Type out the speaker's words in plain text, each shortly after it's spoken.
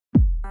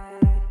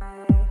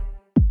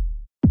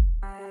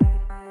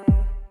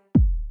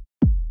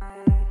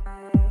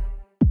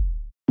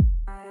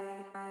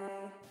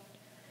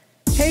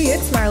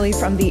Miley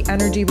from the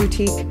Energy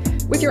Boutique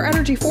with your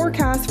energy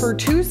forecast for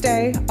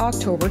Tuesday,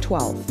 October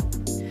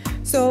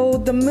 12th. So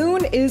the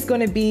moon is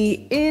going to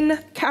be in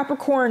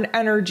Capricorn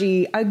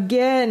energy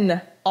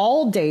again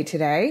all day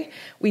today.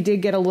 We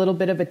did get a little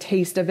bit of a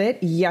taste of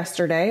it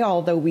yesterday,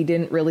 although we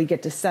didn't really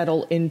get to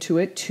settle into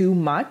it too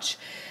much.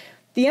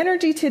 The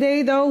energy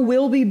today, though,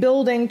 will be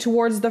building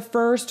towards the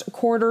first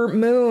quarter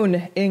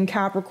moon in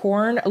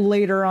Capricorn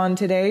later on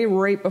today,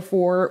 right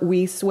before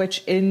we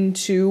switch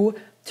into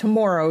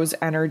tomorrow's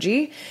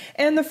energy.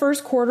 And the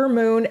first quarter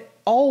moon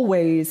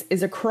always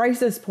is a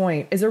crisis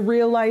point, is a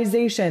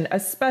realization,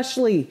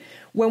 especially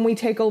when we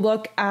take a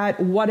look at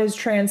what has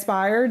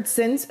transpired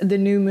since the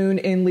new moon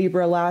in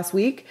Libra last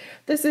week.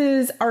 This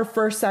is our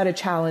first set of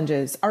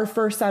challenges, our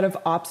first set of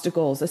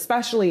obstacles,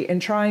 especially in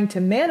trying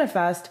to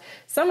manifest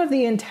some of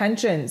the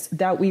intentions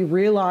that we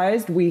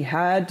realized we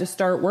had to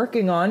start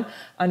working on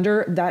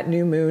under that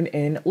new moon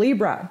in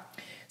Libra.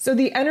 So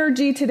the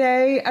energy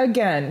today,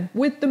 again,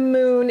 with the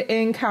moon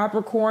in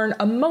Capricorn,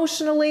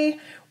 emotionally,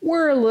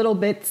 we're a little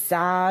bit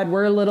sad,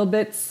 we're a little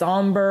bit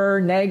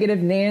somber, negative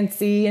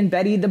Nancy and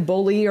Betty the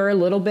Bully are a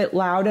little bit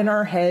loud in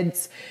our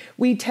heads.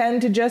 We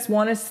tend to just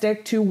want to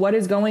stick to what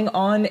is going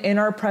on in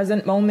our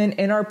present moment,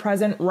 in our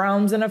present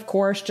realms, and of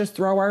course, just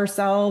throw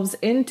ourselves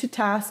into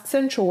tasks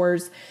and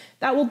chores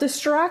that will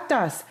distract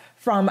us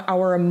from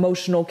our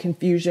emotional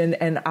confusion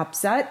and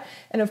upset.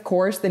 And of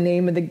course, the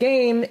name of the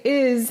game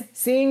is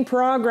seeing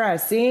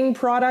progress, seeing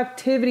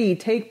productivity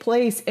take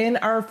place in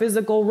our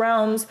physical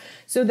realms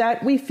so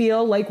that we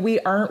feel like we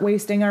aren't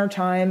wasting our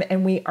time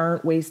and we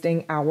aren't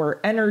wasting our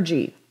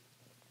energy.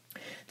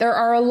 There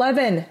are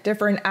 11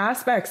 different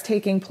aspects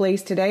taking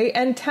place today,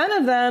 and 10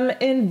 of them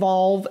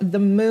involve the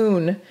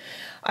moon.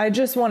 I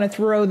just want to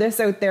throw this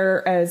out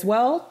there as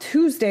well.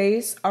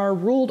 Tuesdays are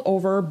ruled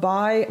over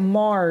by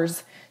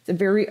Mars. It's a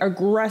very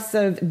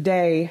aggressive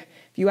day.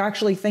 If you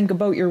actually think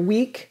about your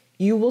week,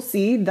 you will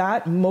see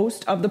that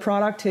most of the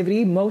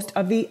productivity, most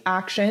of the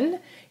action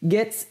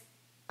gets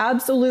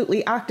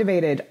absolutely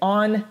activated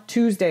on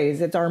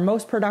Tuesdays. It's our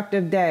most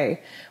productive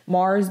day.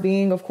 Mars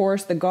being, of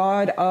course, the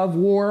god of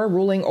war,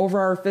 ruling over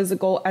our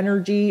physical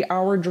energy,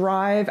 our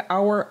drive,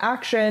 our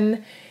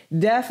action,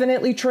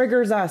 definitely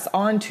triggers us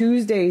on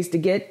Tuesdays to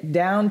get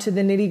down to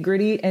the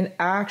nitty-gritty and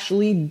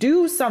actually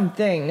do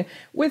something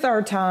with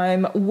our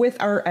time,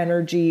 with our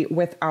energy,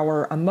 with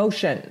our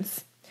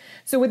emotions.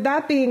 So with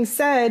that being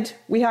said,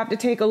 we have to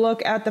take a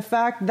look at the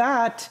fact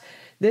that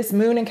this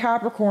moon in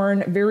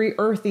Capricorn, very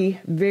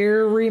earthy,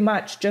 very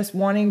much just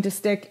wanting to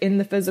stick in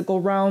the physical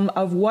realm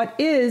of what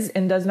is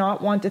and does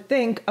not want to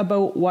think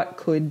about what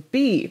could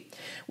be.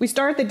 We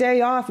start the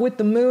day off with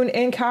the moon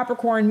in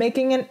Capricorn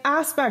making an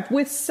aspect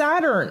with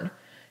Saturn.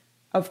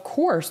 Of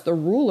course, the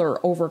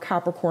ruler over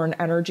Capricorn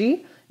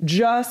energy,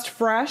 just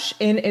fresh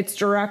in its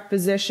direct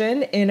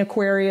position in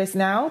Aquarius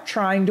now,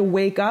 trying to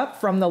wake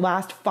up from the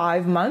last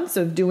 5 months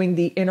of doing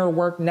the inner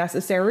work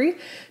necessary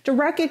to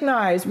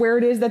recognize where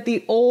it is that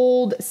the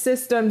old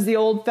systems, the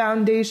old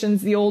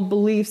foundations, the old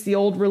beliefs, the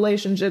old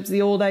relationships,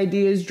 the old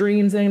ideas,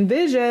 dreams, and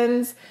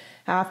visions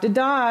have to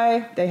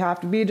die. They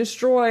have to be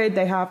destroyed.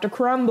 They have to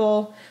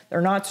crumble. They're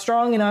not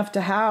strong enough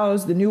to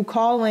house the new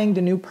calling,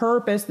 the new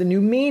purpose, the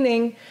new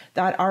meaning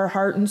that our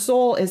heart and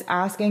soul is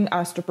asking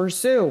us to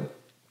pursue.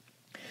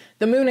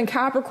 The moon in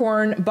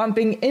Capricorn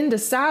bumping into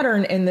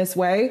Saturn in this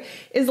way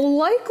is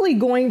likely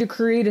going to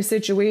create a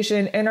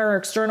situation in our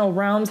external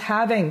realms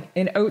having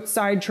an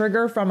outside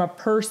trigger from a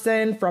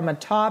person, from a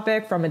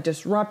topic, from a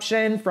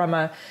disruption,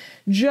 from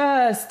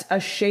just a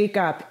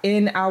shakeup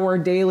in our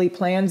daily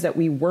plans that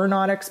we were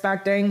not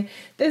expecting.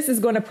 This is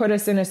going to put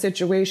us in a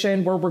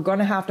situation where we're going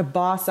to have to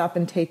boss up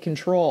and take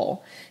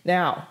control.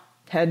 Now,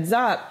 heads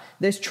up,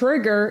 this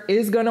trigger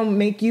is going to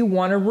make you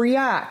want to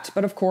react.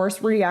 But of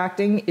course,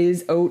 reacting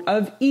is out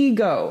of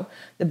ego.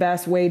 The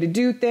best way to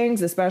do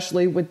things,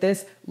 especially with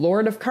this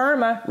Lord of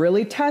Karma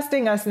really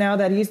testing us now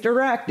that he's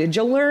direct. Did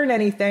you learn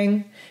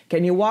anything?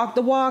 Can you walk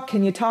the walk?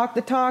 Can you talk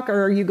the talk?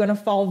 Or are you going to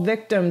fall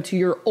victim to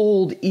your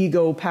old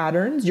ego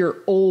patterns, your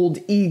old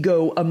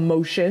ego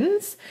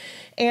emotions?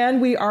 And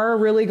we are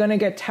really going to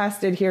get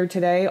tested here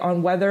today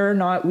on whether or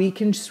not we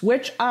can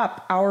switch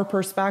up our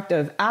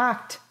perspective,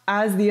 act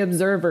as the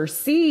observer,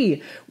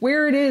 see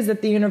where it is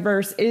that the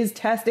universe is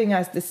testing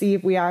us to see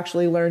if we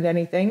actually learned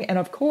anything. And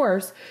of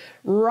course,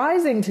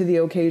 rising to the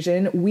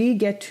occasion, we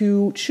get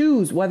to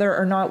choose whether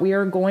or not we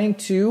are going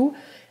to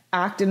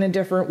act in a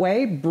different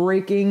way,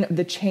 breaking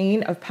the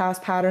chain of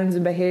past patterns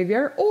and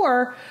behavior,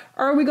 or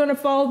are we going to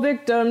fall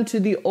victim to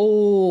the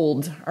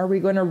old? Are we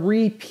going to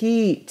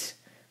repeat,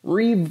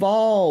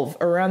 revolve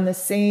around the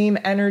same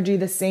energy,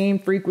 the same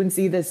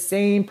frequency, the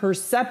same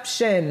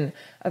perception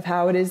of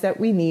how it is that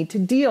we need to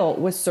deal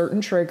with certain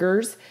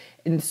triggers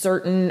and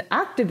certain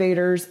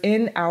activators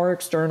in our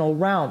external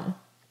realm?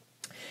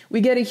 We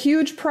get a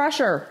huge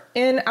pressure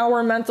in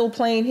our mental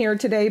plane here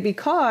today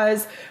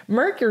because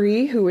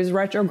Mercury, who is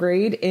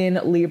retrograde in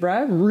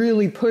Libra,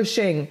 really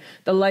pushing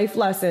the life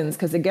lessons.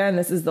 Because again,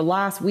 this is the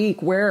last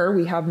week where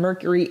we have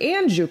Mercury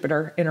and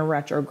Jupiter in a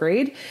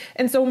retrograde.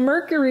 And so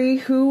Mercury,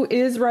 who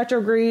is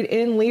retrograde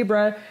in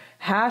Libra,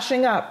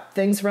 hashing up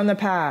things from the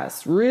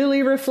past,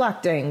 really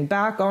reflecting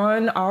back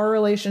on our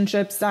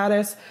relationship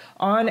status,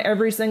 on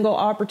every single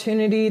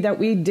opportunity that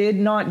we did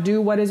not do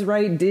what is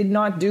right, did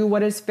not do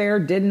what is fair,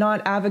 did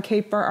not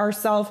advocate for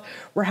ourselves.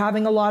 We're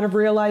having a lot of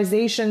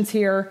realizations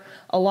here.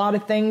 A lot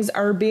of things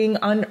are being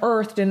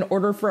unearthed in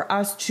order for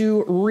us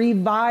to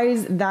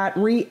revise that,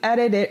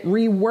 re-edit it,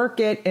 rework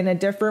it in a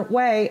different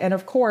way, and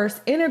of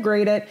course,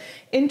 integrate it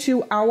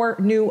into our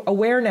new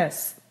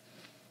awareness.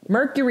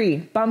 Mercury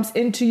bumps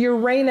into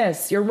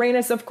Uranus.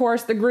 Uranus, of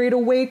course, the great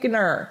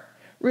awakener,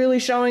 really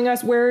showing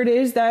us where it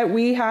is that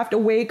we have to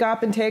wake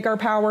up and take our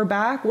power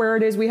back, where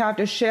it is we have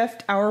to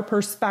shift our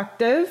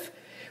perspective,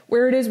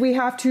 where it is we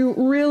have to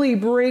really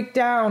break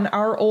down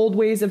our old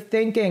ways of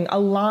thinking,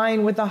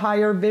 align with a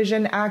higher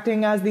vision,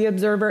 acting as the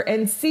observer,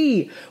 and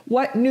see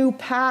what new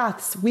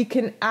paths we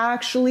can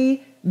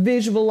actually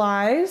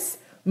visualize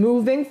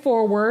moving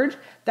forward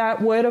that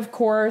would, of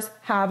course,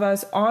 have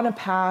us on a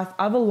path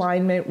of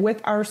alignment with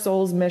our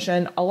soul's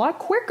mission a lot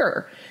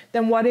quicker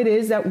than what it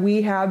is that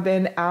we have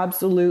been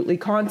absolutely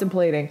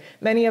contemplating.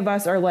 Many of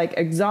us are like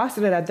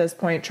exhausted at this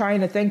point,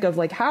 trying to think of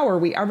like, how are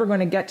we ever going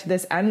to get to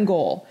this end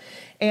goal?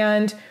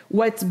 And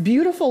what's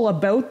beautiful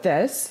about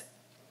this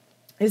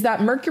is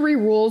that Mercury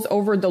rules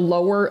over the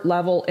lower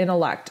level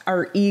intellect,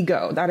 our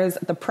ego. That is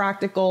the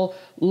practical,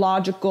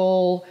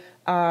 logical,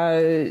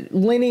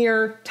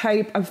 linear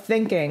type of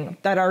thinking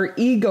that our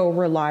ego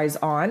relies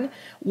on.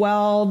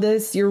 While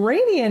this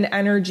Uranian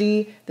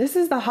energy, this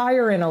is the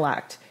higher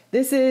intellect.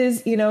 This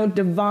is,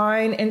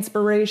 divine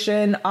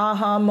inspiration,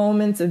 aha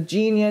moments of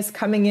genius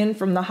coming in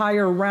from the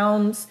higher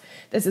realms.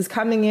 This is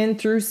coming in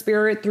through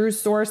spirit, through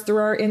source, through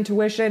our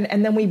intuition.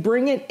 And then we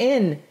bring it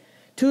in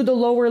to the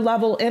lower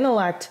level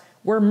intellect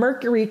where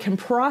Mercury can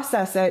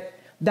process it,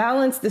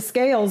 balance the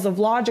scales of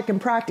logic and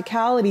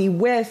practicality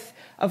with,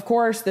 of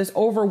course, this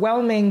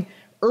overwhelming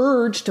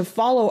urge to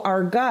follow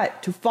our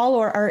gut, to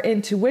follow our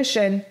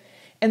intuition.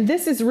 And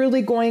this is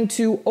really going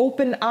to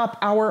open up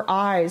our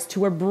eyes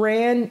to a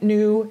brand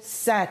new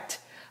set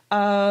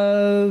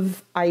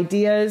of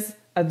ideas,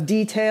 of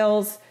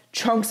details,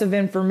 chunks of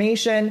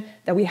information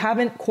that we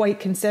haven't quite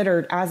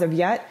considered as of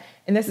yet.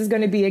 And this is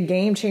going to be a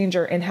game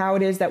changer in how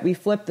it is that we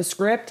flip the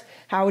script,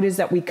 how it is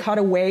that we cut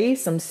away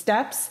some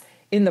steps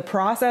in the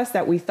process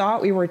that we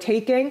thought we were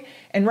taking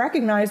and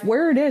recognize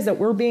where it is that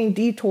we're being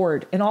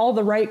detoured in all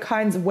the right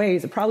kinds of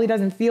ways. It probably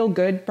doesn't feel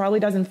good,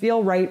 probably doesn't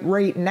feel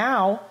right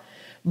now,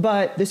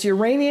 but this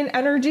Uranian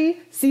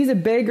energy sees a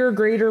bigger,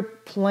 greater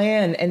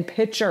plan and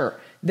picture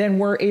than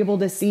we're able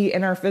to see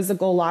in our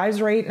physical lives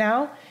right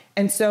now.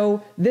 And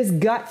so this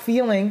gut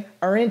feeling,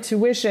 our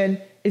intuition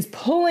is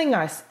pulling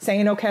us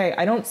saying, okay,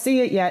 I don't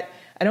see it yet.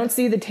 I don't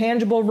see the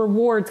tangible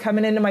rewards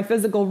coming into my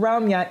physical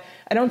realm yet.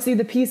 I don't see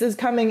the pieces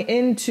coming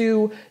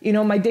into,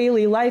 my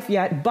daily life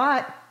yet,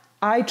 but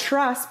I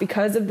trust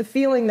because of the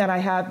feeling that I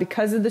have,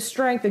 because of the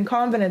strength and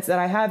confidence that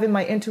I have in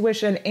my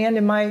intuition and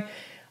in my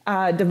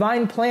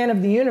divine plan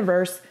of the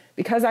universe,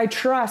 because I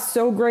trust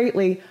so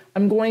greatly,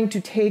 I'm going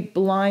to take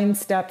blind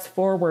steps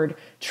forward,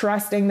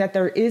 trusting that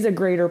there is a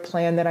greater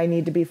plan that I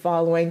need to be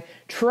following,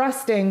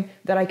 trusting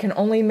that I can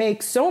only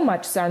make so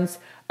much sense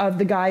of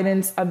the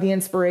guidance, of the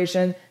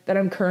inspiration that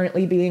I'm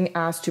currently being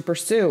asked to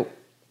pursue.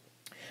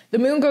 The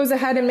moon goes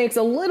ahead and makes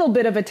a little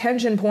bit of a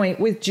tension point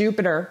with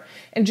Jupiter,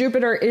 and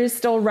Jupiter is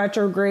still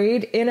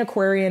retrograde in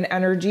Aquarian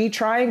energy,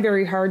 trying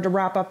very hard to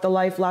wrap up the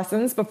life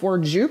lessons before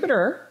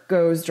Jupiter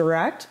goes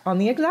direct on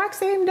the exact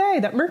same day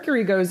that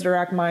Mercury goes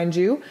direct, mind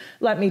you.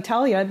 Let me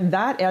tell you,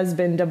 that has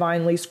been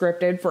divinely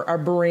scripted for a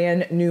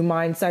brand new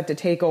mindset to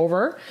take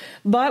over.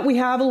 But we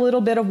have a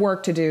little bit of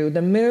work to do.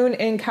 The moon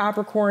in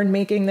Capricorn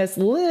making this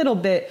little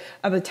bit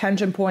of a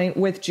tension point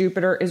with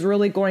Jupiter is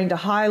really going to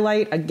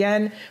highlight,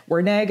 again,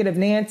 where Negative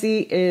Nancy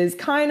is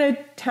kind of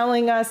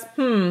telling us,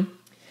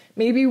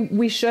 maybe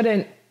we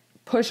shouldn't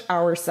push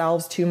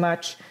ourselves too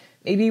much.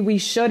 Maybe we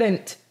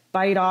shouldn't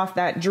bite off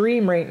that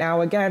dream right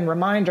now. Again,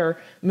 reminder,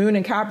 moon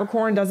in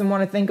Capricorn doesn't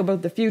want to think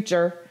about the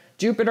future.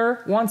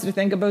 Jupiter wants to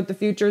think about the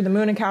future. The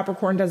moon in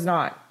Capricorn does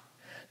not.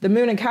 The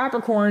moon in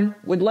Capricorn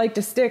would like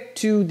to stick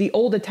to the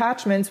old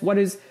attachments, what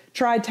is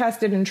tried,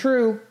 tested, and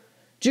true.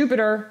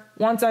 Jupiter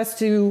wants us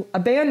to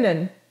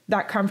abandon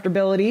that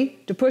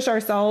comfortability, to push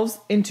ourselves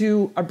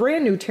into a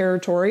brand new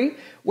territory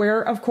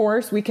where, of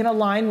course, we can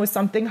align with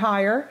something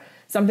higher,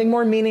 something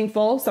more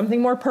meaningful, something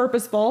more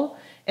purposeful,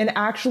 and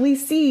actually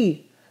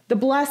see the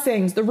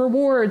blessings, the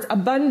rewards,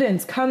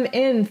 abundance come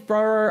in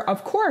for,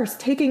 of course,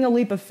 taking a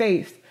leap of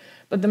faith.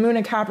 But the moon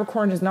in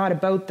Capricorn is not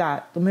about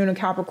that. The moon in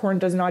Capricorn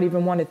does not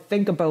even want to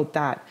think about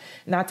that.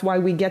 And that's why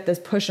we get this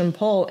push and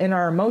pull in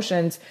our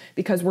emotions,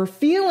 because we're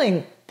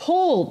feeling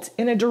pulled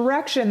in a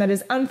direction that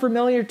is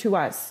unfamiliar to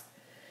us,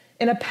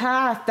 in a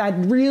path that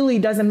really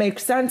doesn't make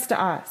sense to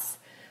us.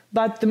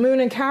 But the moon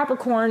in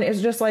Capricorn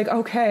is just like,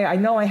 okay, I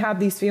know I have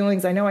these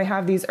feelings. I know I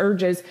have these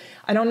urges.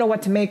 I don't know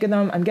what to make of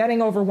them. I'm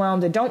getting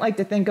overwhelmed. I don't like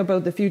to think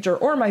about the future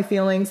or my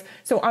feelings.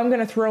 So I'm going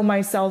to throw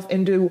myself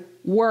into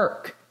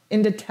work,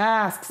 into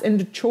tasks,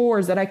 into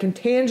chores that I can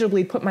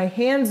tangibly put my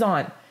hands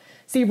on,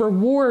 see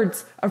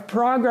rewards of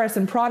progress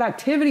and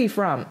productivity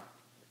from.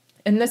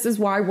 And this is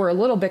why we're a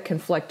little bit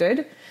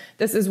conflicted.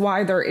 This is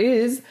why there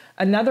is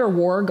another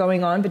war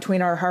going on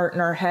between our heart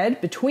and our head,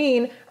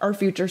 between our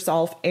future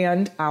self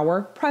and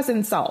our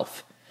present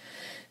self.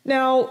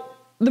 Now,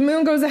 the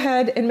moon goes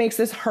ahead and makes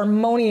this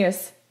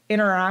harmonious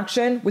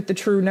interaction with the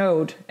true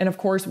node. And of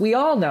course, we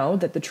all know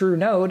that the true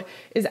node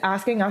is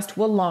asking us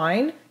to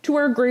align to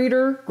our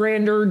greater,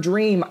 grander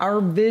dream, our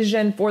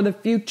vision for the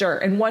future.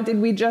 And what did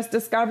we just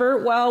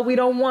discover? Well, we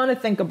don't want to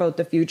think about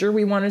the future.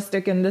 We want to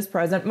stick in this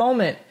present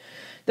moment.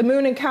 The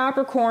moon in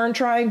Capricorn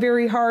trying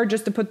very hard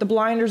just to put the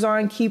blinders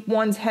on, keep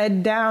one's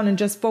head down and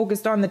just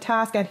focused on the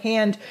task at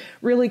hand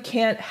really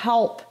can't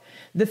help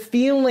the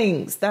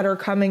feelings that are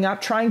coming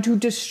up, trying to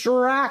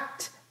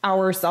distract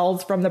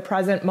ourselves from the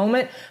present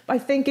moment by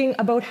thinking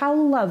about how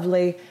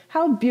lovely,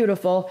 how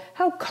beautiful,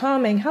 how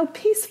calming, how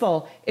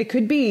peaceful it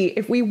could be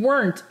if we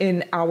weren't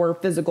in our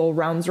physical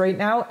realms right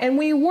now and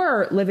we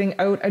were living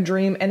out a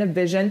dream and a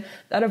vision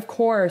that of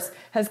course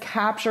has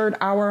captured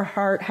our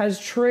heart, has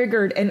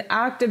triggered and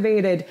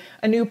activated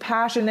a new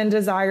passion and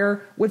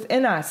desire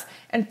within us.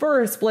 And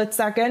for a split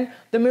second,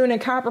 the moon in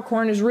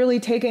Capricorn is really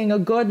taking a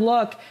good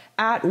look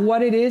at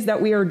what it is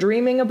that we are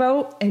dreaming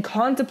about and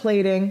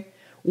contemplating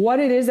what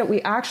it is that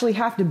we actually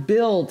have to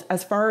build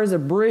as far as a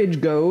bridge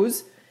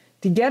goes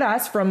to get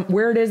us from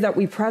where it is that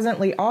we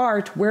presently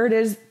are to where it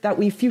is that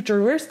we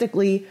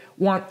futuristically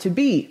want to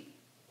be.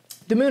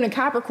 The moon in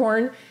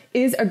Capricorn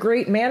is a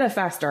great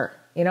manifester.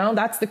 You know,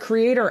 that's the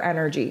creator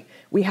energy.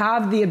 We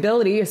have the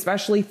ability,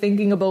 especially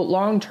thinking about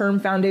long-term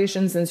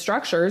foundations and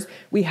structures,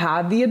 we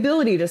have the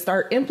ability to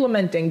start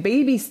implementing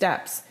baby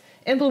steps,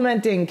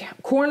 implementing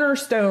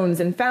cornerstones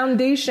and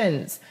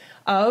foundations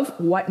of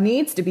what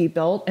needs to be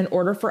built in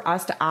order for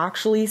us to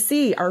actually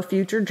see our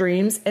future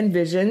dreams and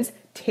visions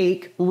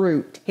take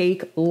root,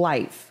 take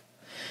life.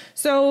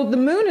 So the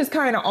moon is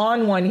kind of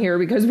on one here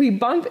because we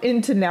bump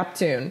into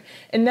Neptune.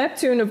 And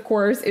Neptune, of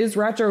course, is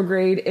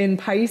retrograde in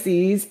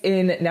Pisces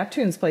in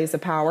Neptune's place of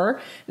power.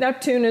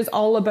 Neptune is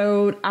all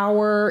about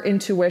our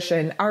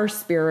intuition, our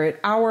spirit,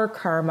 our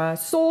karma,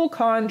 soul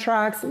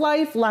contracts,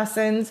 life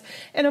lessons.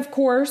 And of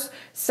course,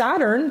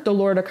 Saturn, the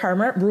Lord of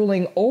Karma,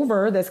 ruling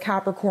over this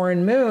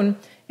Capricorn moon,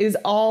 is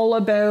all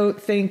about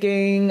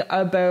thinking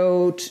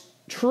about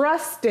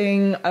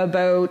trusting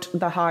about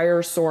the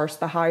higher source,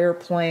 the higher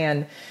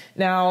plan.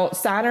 Now,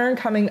 Saturn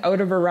coming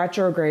out of a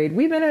retrograde.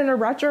 We've been in a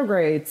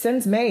retrograde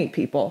since May,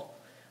 people.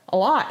 A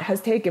lot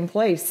has taken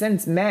place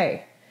since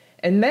May.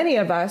 And many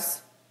of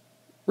us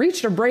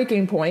reached a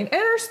breaking point and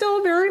are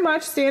still very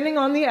much standing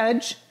on the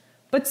edge.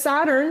 But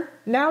Saturn,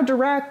 now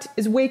direct,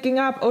 is waking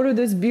up out of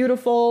this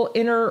beautiful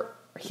inner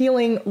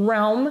healing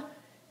realm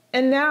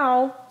and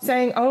now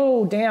saying,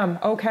 oh, damn,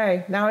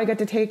 okay, now I get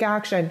to take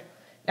action.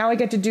 Now I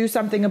get to do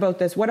something about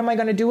this. What am I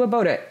going to do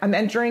about it? I'm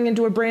entering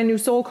into a brand new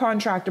soul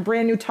contract, a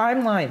brand new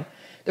timeline.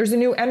 There's a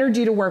new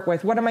energy to work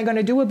with. What am I going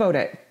to do about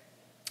it?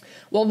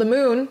 Well, the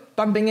moon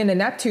bumping into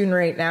Neptune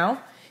right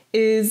now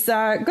is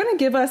going to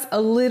give us a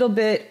little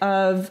bit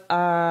of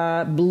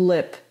a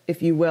blip,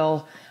 if you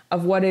will,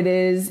 of what it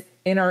is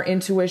in our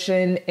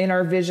intuition, in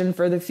our vision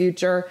for the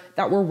future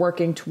that we're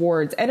working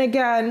towards. And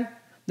again,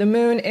 the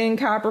moon in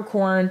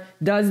Capricorn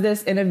does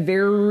this in a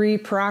very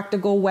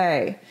practical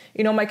way.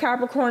 You know, my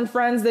Capricorn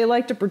friends, they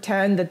like to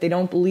pretend that they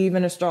don't believe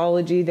in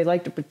astrology. They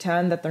like to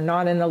pretend that they're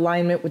not in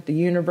alignment with the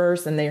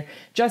universe. And they're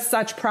just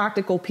such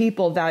practical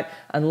people that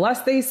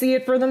unless they see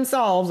it for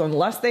themselves,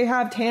 unless they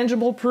have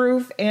tangible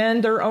proof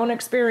and their own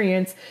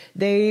experience,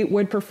 they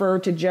would prefer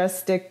to just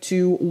stick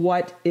to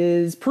what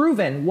is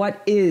proven,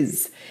 what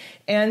is.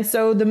 And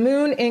so the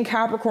moon in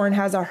Capricorn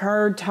has a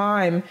hard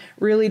time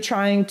really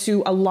trying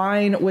to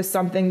align with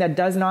something that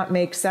does not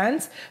make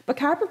sense. But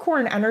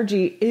Capricorn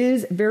energy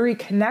is very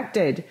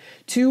connected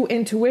to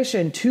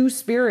intuition, to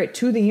spirit,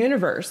 to the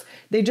universe.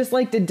 They just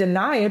like to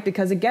deny it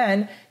because,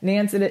 again,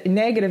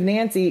 negative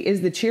Nancy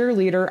is the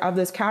cheerleader of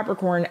this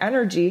Capricorn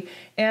energy.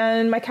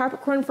 And my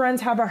Capricorn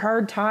friends have a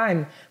hard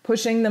time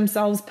pushing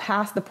themselves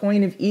past the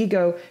point of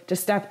ego to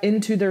step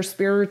into their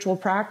spiritual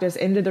practice,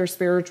 into their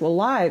spiritual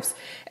lives.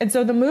 And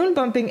so the moon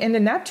bumping into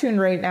Neptune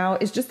right now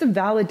is just a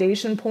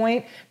validation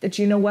point that,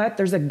 you know what,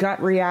 there's a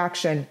gut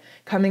reaction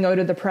coming out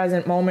of the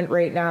present moment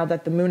right now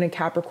that the moon in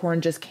Capricorn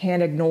just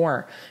can't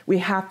ignore. We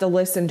have to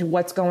listen to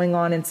what's going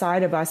on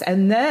inside of us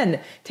and then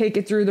take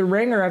it through the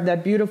ringer of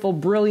that beautiful,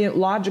 brilliant,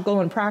 logical,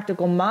 and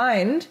practical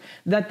mind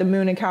that the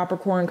moon in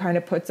Capricorn kind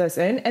of puts us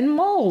in and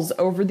mulls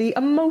over the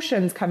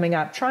emotions coming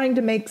up, trying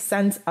to make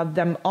sense of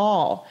them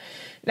all.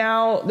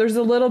 Now, there's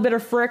a little bit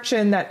of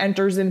friction that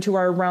enters into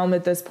our realm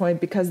at this point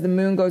because the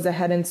moon goes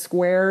ahead and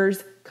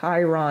squares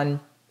Chiron.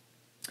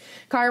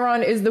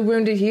 Chiron is the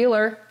wounded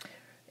healer.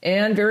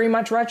 and very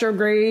much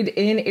retrograde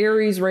in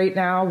Aries right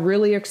now,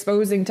 really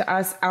exposing to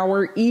us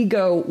our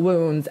ego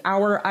wounds,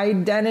 our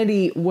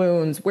identity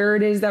wounds, where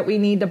it is that we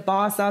need to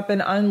boss up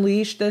and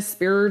unleash the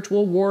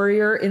spiritual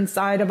warrior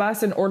inside of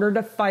us in order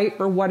to fight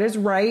for what is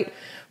right,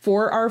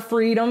 for our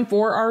freedom,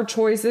 for our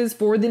choices,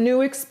 for the new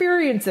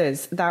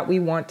experiences that we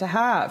want to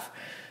have.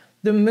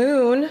 The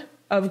moon,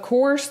 of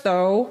course,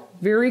 though,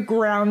 very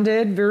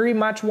grounded, very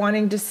much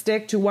wanting to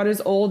stick to what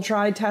is old,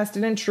 tried,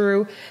 tested, and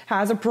true,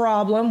 has a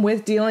problem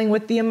with dealing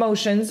with the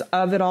emotions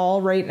of it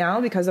all right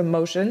now, because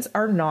emotions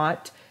are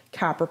not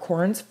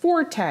Capricorn's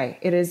forte.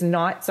 It is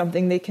not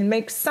something they can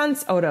make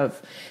sense out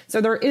of. So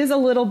there is a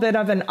little bit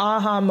of an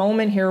aha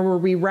moment here where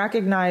we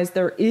recognize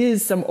there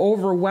is some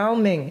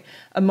overwhelming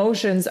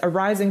emotions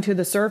arising to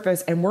the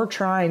surface, and we're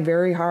trying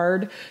very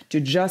hard to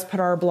just put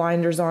our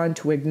blinders on,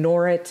 to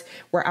ignore it.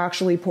 We're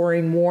actually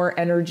pouring more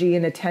energy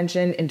and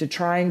attention into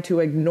trying to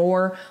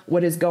ignore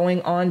what is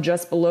going on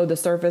just below the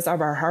surface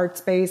of our heart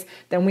space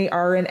than we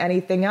are in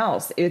anything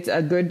else. It's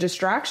a good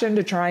distraction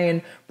to try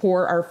and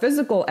pour our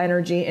physical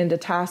energy into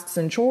tasks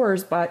and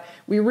chores, but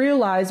we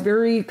realize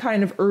very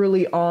kind of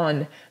early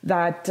on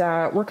that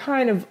we're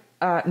kind of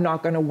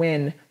not going to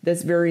win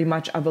this very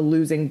much of a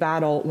losing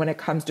battle when it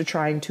comes to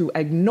trying to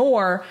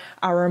ignore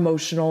our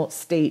emotional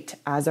state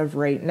as of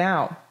right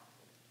now.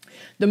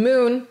 The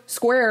moon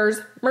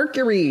squares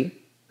Mercury,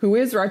 who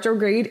is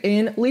retrograde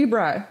in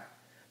Libra.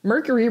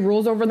 Mercury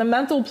rules over the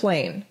mental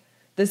plane.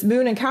 This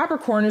moon in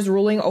Capricorn is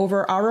ruling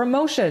over our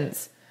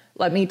emotions.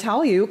 Let me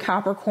tell you,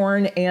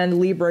 Capricorn and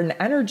Libran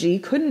energy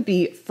couldn't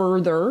be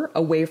further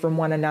away from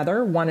one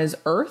another. One is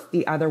earth,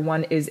 the other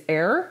one is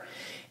air.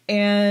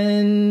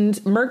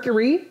 And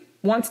Mercury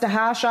wants to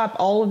hash up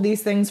all of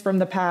these things from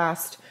the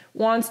past,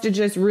 wants to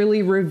just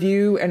really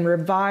review and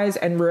revise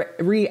and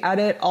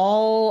re-edit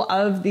all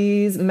of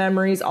these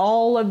memories,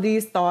 all of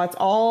these thoughts,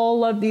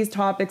 all of these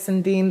topics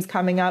and themes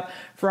coming up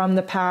from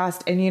the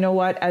past. And you know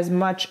what? As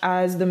much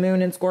as the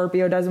moon in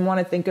Scorpio doesn't want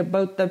to think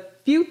about the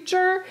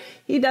future,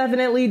 he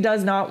definitely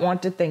does not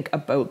want to think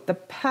about the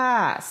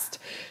past.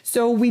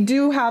 So we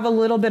do have a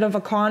little bit of a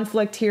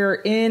conflict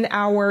here in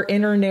our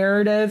inner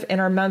narrative,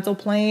 in our mental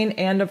plane,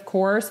 and of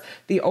course,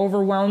 the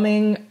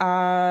overwhelming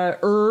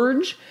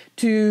urge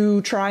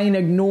to try and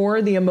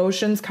ignore the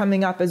emotions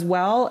coming up as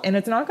well. And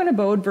it's not going to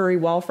bode very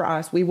well for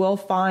us. We will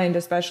find,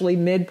 especially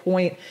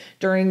midpoint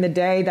during the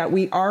day, that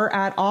we are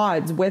at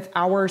odds with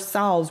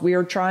ourselves. We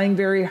are trying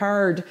very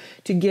hard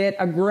to get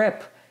a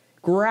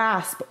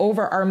grasp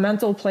over our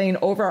mental plane,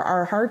 over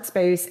our heart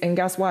space. And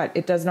guess what?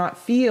 It does not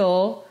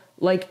feel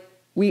like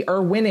we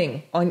are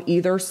winning on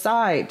either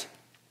side.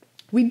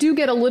 We do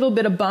get a little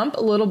bit of bump,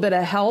 a little bit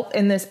of help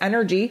in this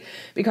energy,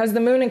 because the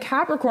moon in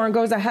Capricorn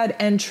goes ahead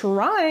and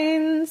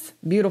trines,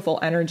 beautiful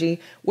energy,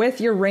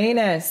 with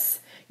Uranus.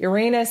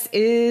 Uranus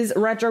is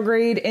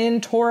retrograde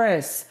in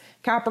Taurus.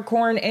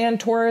 Capricorn and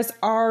Taurus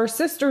are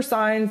sister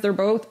signs. They're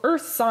both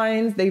earth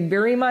signs. They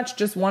very much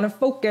just want to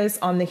focus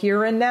on the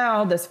here and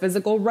now, this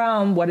physical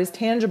realm, what is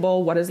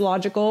tangible, what is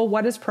logical,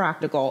 what is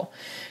practical.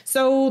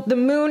 So the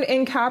moon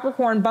in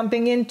Capricorn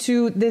bumping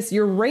into this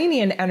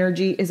Uranian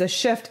energy is a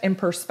shift in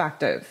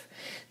perspective.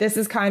 This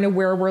is kind of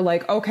where we're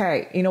like,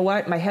 okay, you know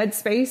what? My head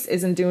space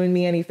isn't doing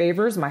me any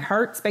favors. My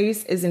heart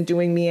space isn't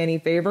doing me any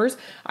favors.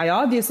 I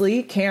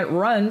obviously can't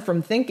run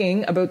from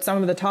thinking about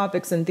some of the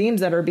topics and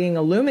themes that are being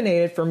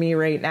illuminated for me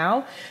right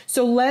now.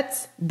 So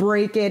let's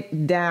break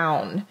it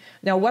down.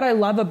 Now, what I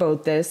love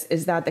about this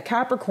is that the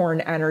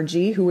Capricorn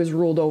energy, who is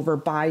ruled over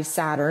by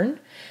Saturn,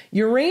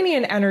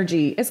 Uranian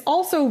energy is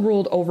also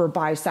ruled over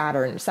by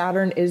Saturn.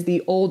 Saturn is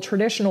the old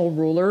traditional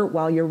ruler,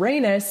 while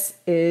Uranus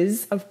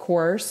is, of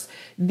course,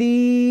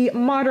 the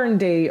modern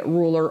day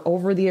ruler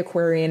over the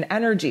Aquarian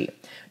energy.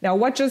 Now,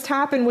 what just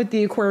happened with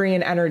the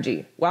Aquarian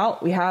energy? Well,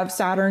 we have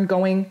Saturn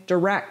going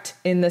direct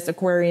in this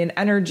Aquarian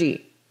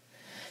energy.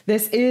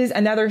 This is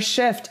another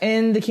shift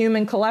in the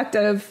human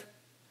collective.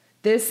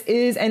 This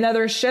is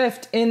another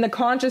shift in the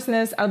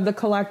consciousness of the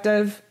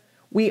collective.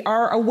 We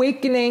are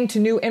awakening to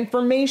new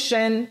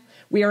information.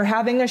 We are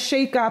having a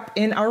shakeup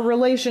in our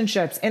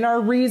relationships, in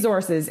our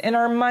resources, in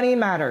our money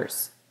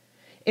matters,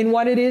 in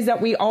what it is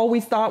that we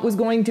always thought was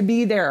going to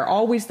be there,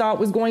 always thought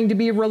was going to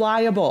be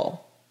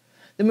reliable.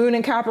 The moon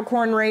in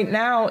Capricorn right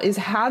now is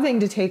having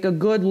to take a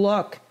good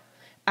look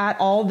at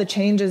all the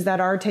changes that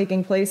are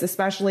taking place,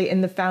 especially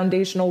in the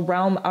foundational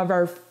realm of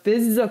our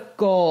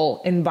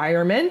physical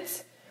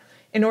environment,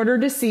 in order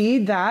to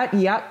see that,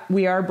 yep,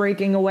 we are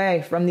breaking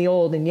away from the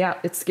old, and yep,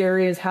 it's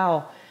scary as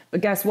hell.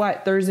 But guess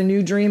what? There's a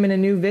new dream and a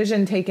new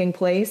vision taking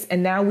place,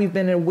 and now we've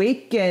been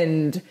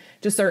awakened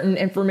to certain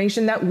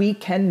information that we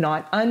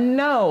cannot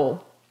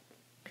unknow.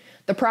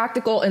 The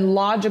practical and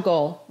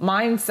logical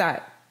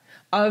mindset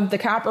of the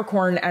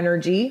Capricorn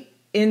energy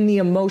in the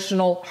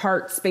emotional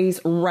heart space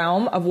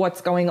realm of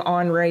what's going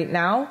on right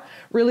now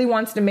really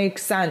wants to make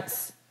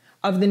sense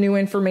of the new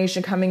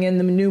information coming in,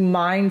 the new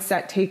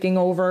mindset taking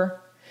over,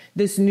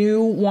 this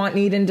new want,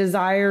 need, and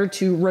desire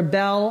to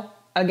rebel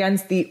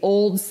against the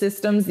old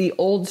systems, the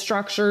old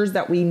structures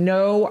that we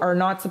know are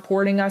not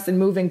supporting us and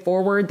moving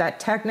forward, that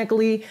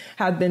technically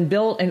have been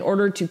built in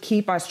order to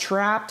keep us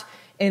trapped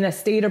in a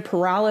state of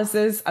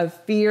paralysis, of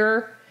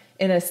fear,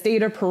 in a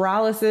state of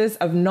paralysis,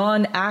 of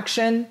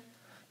non-action.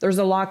 There's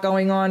a lot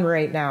going on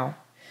right now.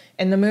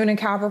 And the moon in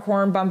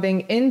Capricorn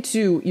bumping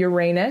into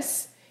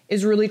Uranus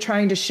is really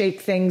trying to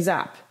shake things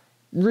up,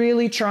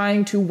 really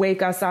trying to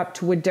wake us up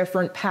to a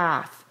different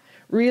path,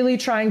 really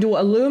trying to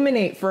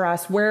illuminate for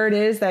us where it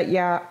is that,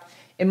 yeah,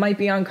 it might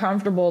be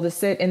uncomfortable to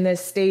sit in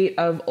this state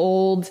of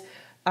old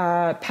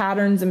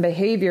patterns and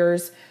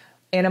behaviors.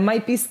 And it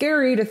might be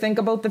scary to think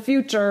about the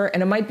future,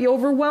 and it might be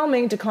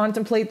overwhelming to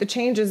contemplate the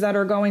changes that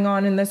are going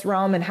on in this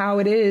realm and how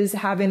it is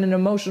having an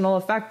emotional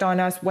effect on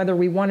us, whether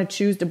we want to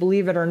choose to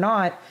believe it or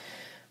not.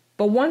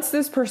 But once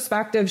this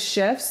perspective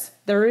shifts,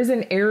 there is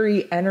an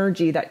airy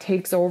energy that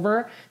takes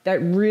over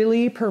that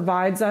really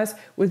provides us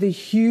with a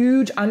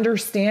huge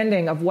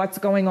understanding of what's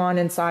going on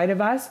inside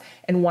of us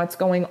and what's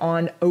going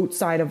on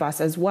outside of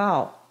us as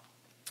well.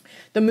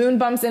 The moon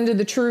bumps into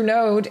the true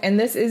node, and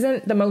this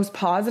isn't the most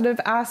positive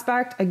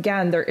aspect.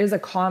 Again, there is a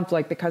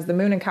conflict because the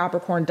moon in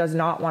Capricorn does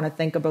not want to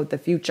think about the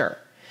future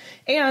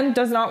and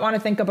does not want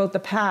to think about the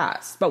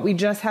past. But we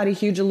just had a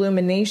huge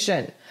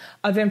illumination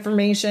of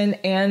information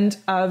and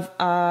of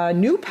a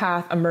new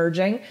path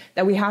emerging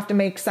that we have to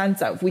make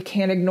sense of. We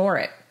can't ignore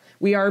it.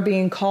 We are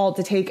being called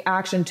to take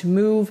action, to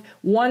move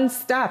one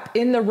step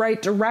in the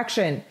right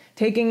direction,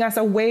 taking us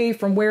away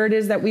from where it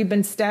is that we've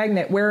been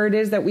stagnant, where it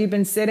is that we've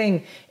been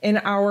sitting in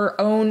our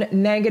own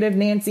negative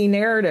Nancy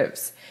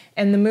narratives.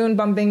 And the moon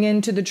bumping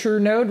into the true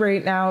node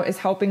right now is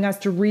helping us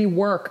to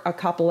rework a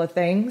couple of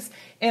things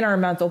in our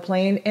mental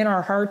plane, in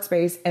our heart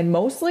space, and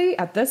mostly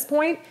at this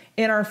point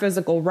in our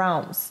physical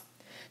realms.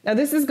 Now,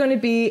 this is going to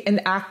be an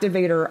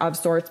activator of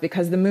sorts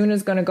because the moon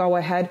is going to go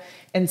ahead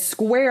and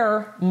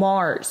square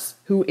Mars,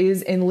 who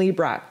is in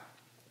Libra.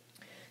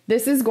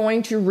 This is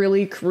going to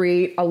really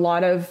create a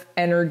lot of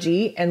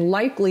energy and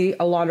likely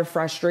a lot of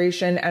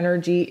frustration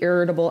energy,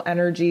 irritable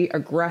energy,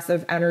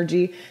 aggressive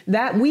energy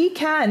that we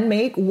can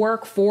make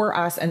work for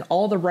us in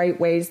all the right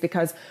ways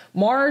because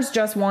Mars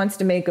just wants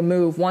to make a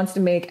move, wants to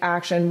make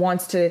action,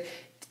 wants to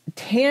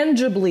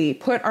tangibly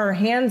put our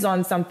hands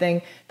on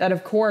something that,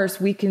 of course,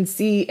 we can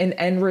see an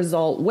end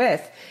result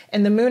with.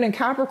 And the moon in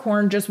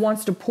Capricorn just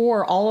wants to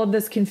pour all of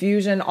this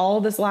confusion, all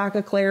of this lack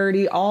of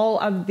clarity, all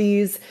of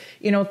these,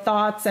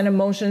 thoughts and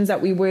emotions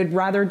that we would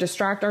rather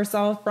distract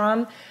ourselves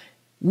from.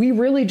 We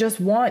really just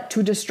want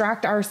to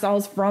distract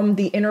ourselves from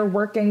the inner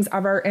workings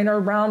of our inner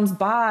realms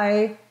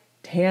by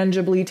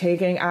tangibly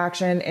taking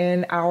action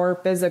in our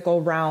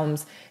physical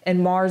realms.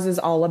 And Mars is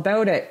all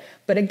about it.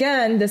 But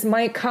again, this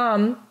might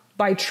come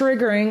by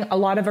triggering a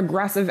lot of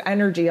aggressive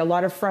energy, a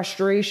lot of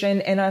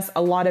frustration in us,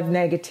 a lot of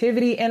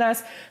negativity in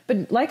us.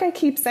 But like I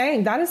keep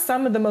saying, that is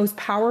some of the most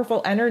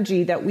powerful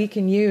energy that we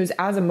can use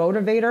as a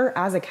motivator,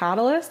 as a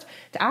catalyst,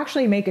 to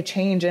actually make a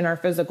change in our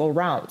physical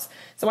realms.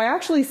 So I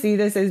actually see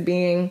this as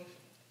being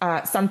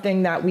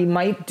something that we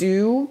might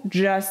do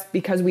just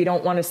because we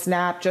don't want to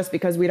snap, just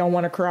because we don't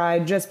want to cry,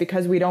 just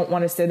because we don't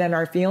want to sit in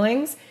our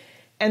feelings.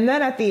 And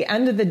then at the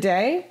end of the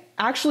day,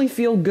 actually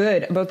feel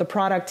good about the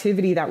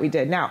productivity that we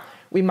did. Now,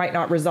 we might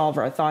not resolve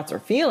our thoughts or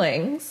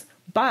feelings,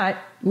 but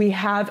we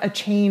have a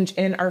change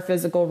in our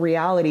physical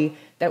reality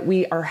that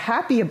we are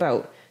happy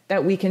about,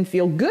 that we can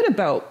feel good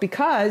about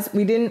because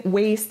we didn't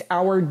waste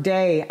our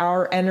day,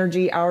 our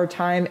energy, our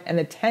time and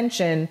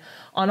attention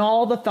on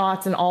all the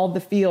thoughts and all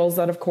the feels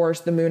that, of course,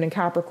 the moon in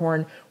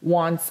Capricorn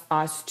wants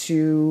us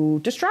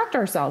to distract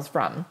ourselves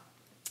from.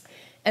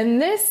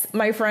 And this,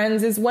 my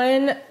friends, is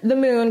when the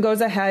moon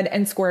goes ahead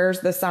and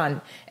squares the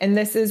sun. And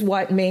this is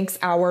what makes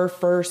our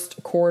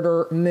first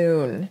quarter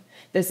moon.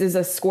 This is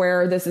a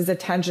square. This is a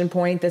tension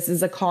point. This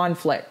is a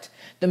conflict.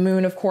 The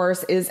moon, of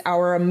course, is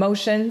our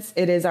emotions.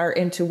 It is our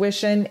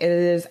intuition. It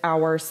is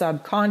our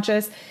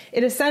subconscious.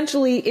 It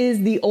essentially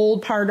is the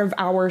old part of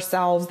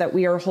ourselves that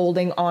we are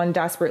holding on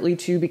desperately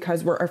to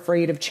because we're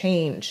afraid of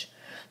change.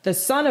 The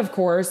sun, of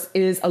course,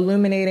 is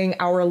illuminating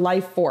our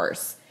life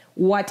force.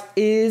 What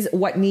is,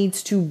 what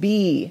needs to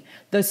be.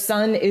 The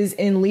sun is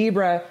in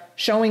Libra,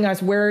 showing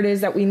us where it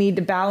is that we need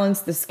to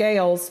balance the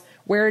scales,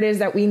 where it is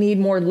that we need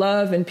more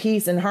love and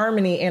peace and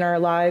harmony in our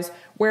lives,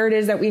 where it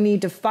is that we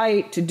need to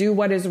fight, to do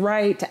what is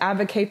right, to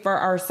advocate for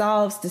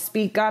ourselves, to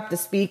speak up, to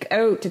speak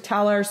out, to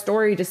tell our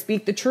story, to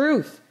speak the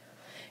truth.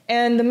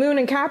 And the moon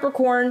in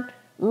Capricorn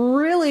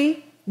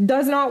really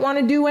does not want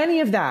to do any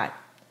of that.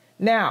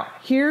 Now,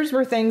 here's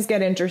where things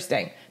get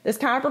interesting. This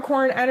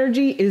Capricorn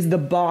energy is the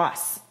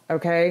boss.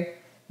 Okay,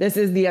 this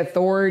is the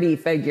authority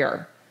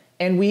figure.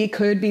 And we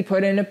could be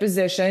put in a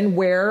position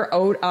where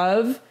out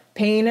of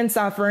pain and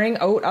suffering,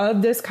 out of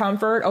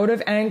discomfort, out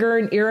of anger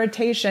and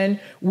irritation,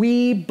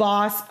 we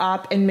boss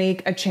up and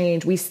make a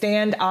change. We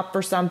stand up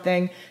for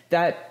something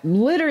that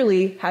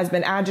literally has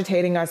been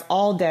agitating us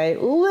all day,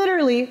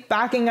 literally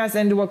backing us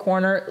into a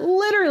corner,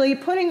 literally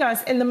putting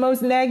us in the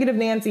most negative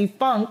Nancy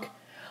funk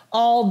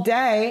all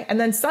day.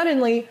 And then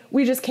suddenly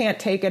we just can't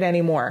take it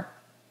anymore.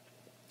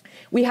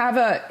 We have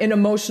an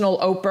emotional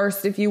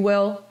outburst, if you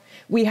will.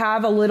 We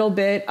have a little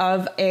bit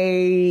of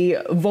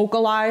a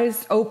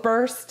vocalized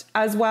outburst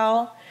as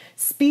well,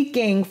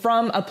 speaking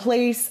from a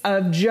place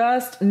of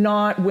just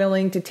not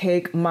willing to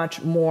take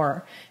much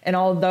more. And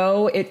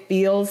although it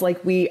feels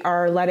like we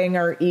are letting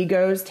our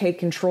egos take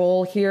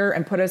control here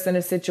and put us in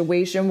a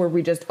situation where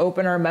we just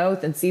open our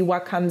mouth and see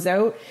what comes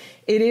out,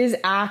 it is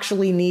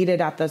actually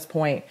needed at this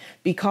point,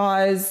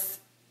 because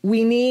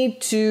we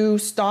need to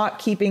stop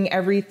keeping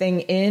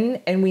everything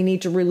in, and we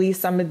need to release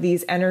some of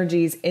these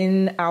energies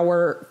in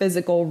our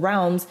physical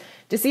realms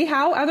to see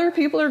how other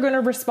people are going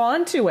to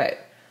respond to it.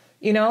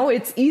 You know,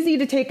 it's easy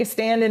to take a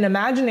stand in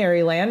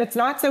imaginary land. It's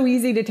not so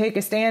easy to take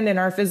a stand in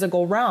our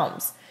physical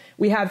realms.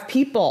 We have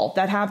people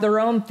that have their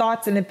own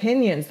thoughts and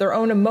opinions, their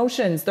own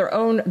emotions, their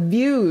own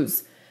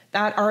views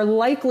that are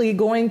likely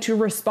going to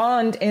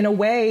respond in a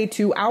way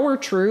to our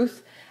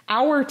truth,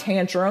 our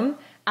tantrum,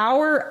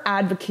 our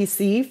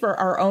advocacy for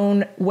our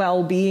own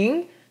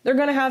well-being. They're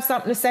going to have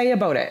something to say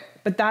about it.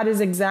 But that is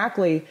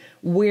exactly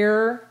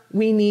where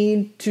we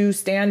need to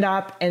stand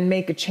up and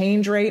make a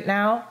change right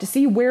now to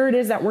see where it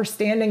is that we're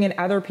standing in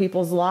other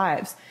people's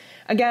lives.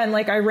 Again,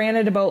 like I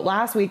ranted about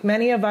last week,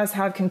 many of us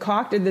have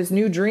concocted this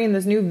new dream,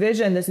 this new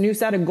vision, this new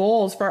set of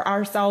goals for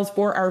ourselves,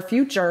 for our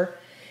future.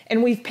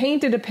 And we've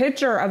painted a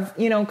picture of,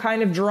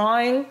 kind of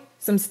drawing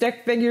some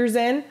stick figures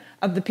in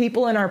of the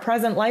people in our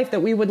present life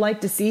that we would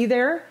like to see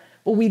there.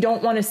 But we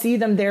don't want to see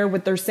them there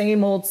with their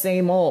same old,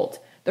 same old.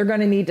 They're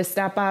going to need to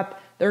step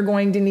up. They're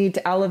going to need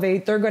to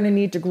elevate. They're going to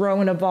need to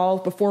grow and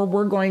evolve before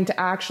we're going to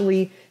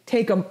actually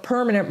take a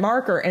permanent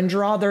marker and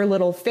draw their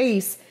little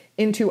face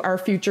into our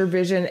future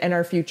vision and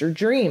our future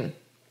dream.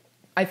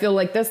 I feel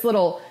like this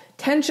little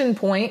tension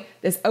point,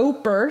 this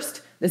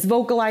outburst, this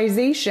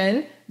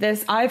vocalization,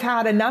 this I've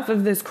had enough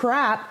of this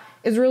crap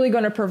is really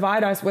going to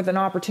provide us with an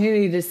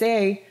opportunity to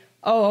say,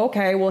 oh,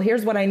 okay, well,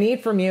 here's what I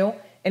need from you.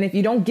 And if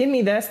you don't give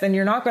me this, then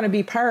you're not going to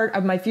be part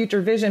of my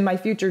future vision, my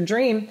future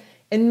dream.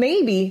 And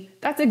maybe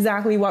that's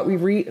exactly what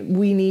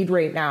we need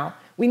right now.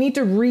 We need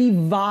to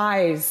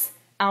revise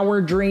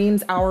our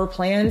dreams, our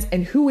plans,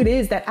 and who it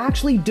is that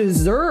actually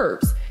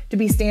deserves to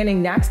be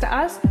standing next to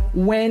us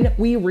when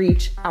we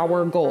reach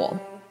our goal.